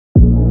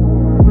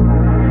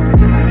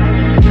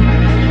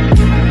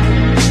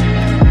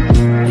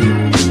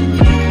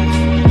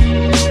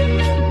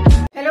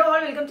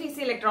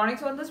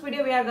So in this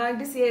video, we are going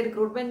to see a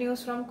recruitment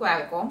news from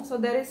Qualcomm. So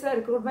there is a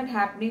recruitment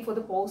happening for the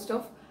post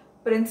of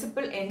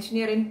Principal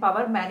Engineer in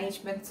Power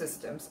Management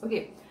Systems.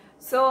 Okay.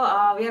 So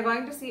we are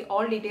going to see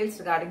all details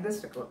regarding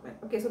this recruitment.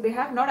 Okay. So they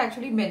have not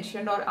actually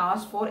mentioned or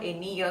asked for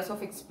any years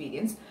of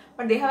experience,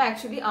 but they have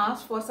actually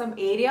asked for some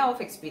area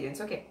of experience.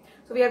 Okay.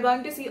 So we are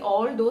going to see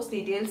all those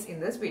details in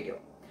this video.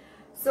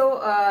 So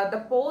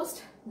the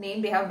post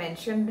name they have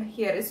mentioned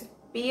here is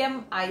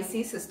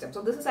PMIC system.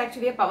 So this is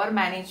actually a power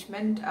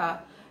management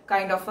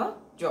kind of a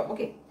job.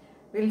 Okay,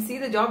 we'll see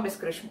the job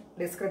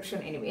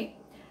description anyway.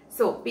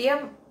 So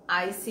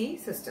PMIC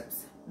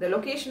systems. The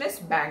location is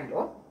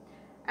Bangalore,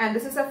 and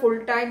this is a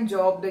full-time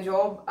job. The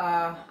job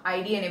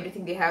ID and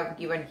everything they have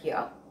given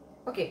here.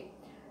 Okay.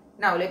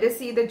 Now let us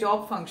see the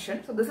job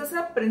function. So this is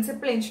a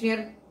principal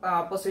engineer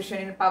position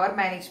in power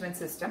management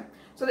system.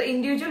 So the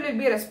individual will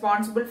be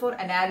responsible for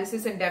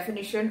analysis and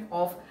definition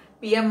of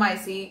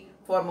PMIC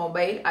for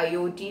mobile,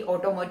 IoT,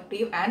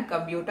 automotive and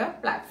computer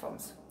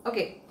platforms.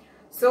 Okay.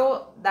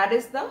 So that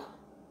is the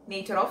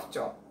nature of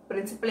job.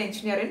 Principal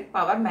engineer in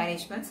power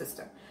management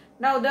system.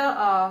 Now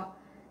the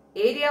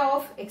area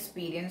of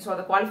experience or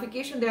the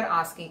qualification they are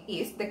asking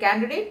is the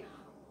candidate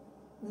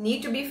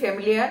need to be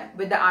familiar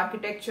with the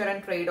architecture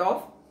and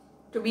trade-off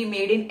to be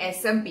made in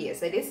SMPS,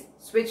 that is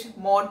switch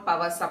mode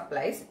power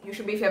supplies. You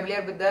should be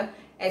familiar with the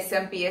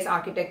SMPS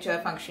architecture,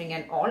 functioning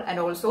and all, and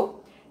also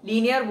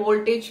linear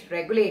voltage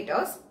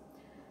regulators,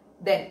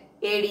 then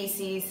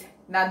ADCs,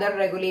 other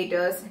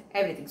regulators,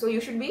 everything. So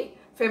you should be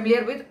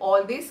familiar with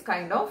all this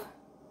kind of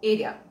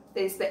area.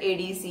 There is the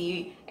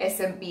ADC,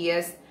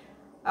 SMPS,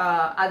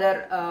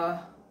 other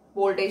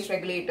voltage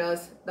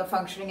regulators, the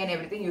functioning and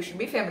everything you should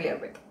be familiar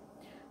with.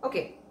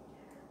 Okay.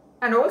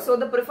 And also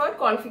the preferred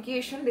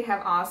qualification they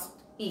have asked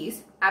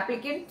is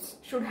applicants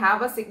should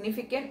have a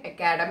significant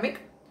academic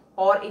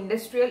or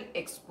industrial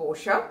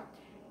exposure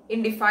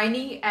in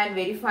defining and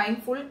verifying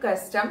full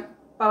custom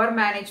power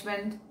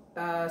management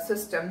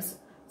systems,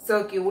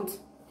 circuits,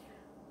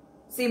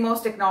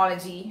 CMOS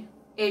technology,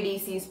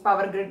 ADCs,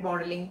 power grid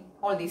modeling,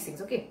 all these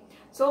things. Okay.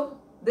 So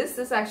this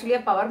is actually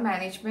a power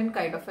management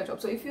kind of a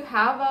job. So if you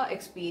have a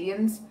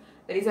experience,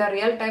 there is a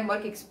real-time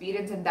work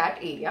experience in that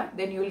area,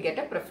 then you will get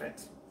a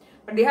preference.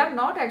 But they have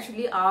not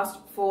actually asked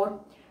for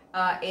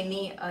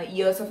any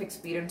years of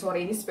experience or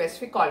any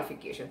specific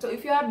qualification. So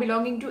if you are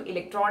belonging to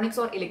electronics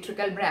or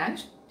electrical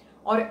branch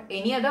or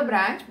any other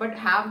branch but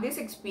have this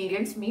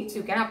experience, means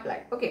you can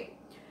apply. Okay.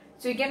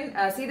 So you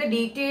can see the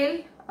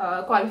detailed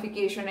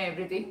qualification and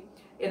everything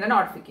in the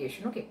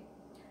notification. Okay.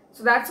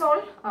 So that's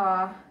all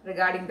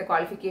regarding the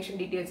qualification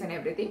details and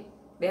everything.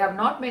 They have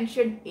not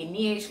mentioned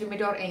any age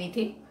limit or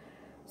anything.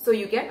 So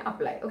you can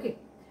apply. Okay.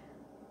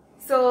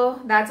 So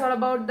that's all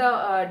about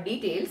the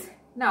details.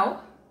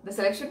 Now the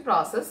selection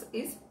process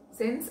is,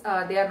 since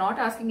they are not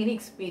asking any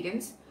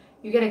experience,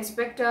 you can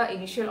expect an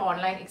initial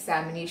online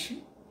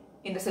examination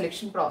in the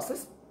selection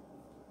process.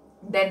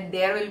 Then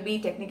there will be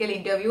technical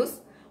interviews,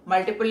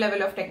 multiple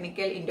level of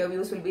technical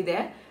interviews will be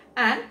there,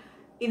 and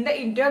in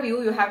the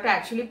interview you have to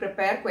actually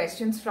prepare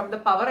questions from the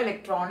power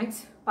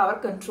electronics, power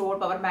control,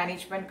 power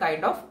management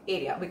kind of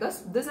area,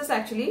 because this is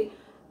actually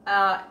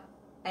an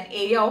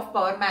area of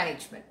power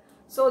management.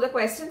 So the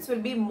questions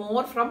will be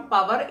more from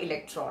power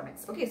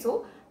electronics. Okay,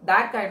 so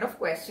that kind of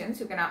questions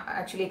you can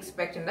actually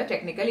expect in the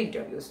technical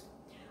interviews.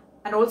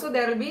 And also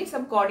there will be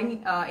some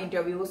coding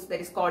interviews,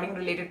 that is coding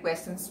related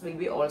questions will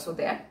be also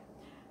there.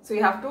 So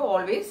you have to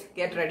always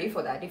get ready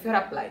for that if you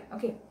are applying.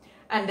 Okay,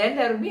 and then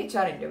there will be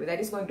HR interview,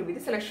 that is going to be the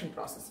selection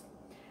process.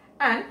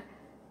 And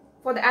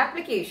for the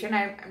application,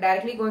 I am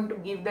directly going to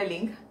give the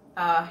link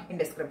in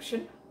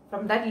description.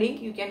 From that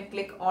link you can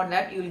click on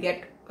that, you will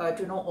get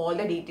to know all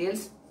the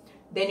details.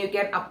 Then you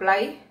can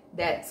apply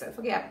there itself.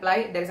 Okay,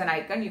 apply, there is an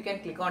icon, you can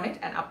click on it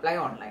and apply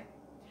online.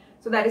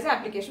 So that is the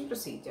application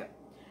procedure.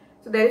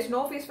 So there is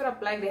no fees for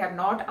applying. They have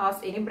not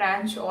asked any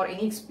branch or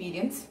any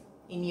experience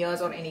in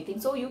years or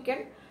anything. So you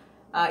can,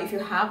 if you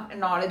have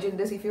knowledge in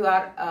this, if you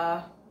are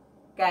a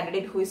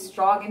candidate who is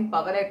strong in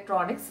power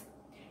electronics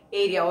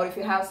area, or if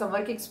you have some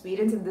work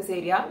experience in this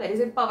area, that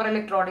is in power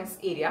electronics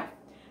area,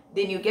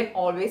 then you can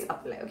always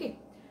apply. Okay.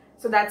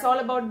 So that's all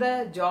about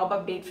the job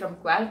update from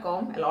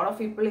Qualcomm. A lot of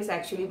people is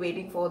actually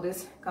waiting for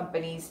this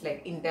companies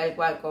like Intel,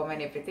 Qualcomm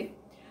and everything.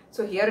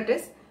 So here it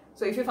is.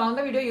 So if you found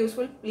the video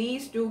useful,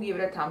 please do give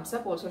it a thumbs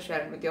up. Also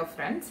share it with your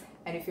friends.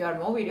 And if you have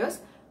more videos,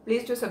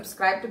 please do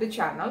subscribe to the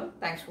channel.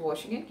 Thanks for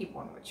watching and keep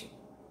on watching.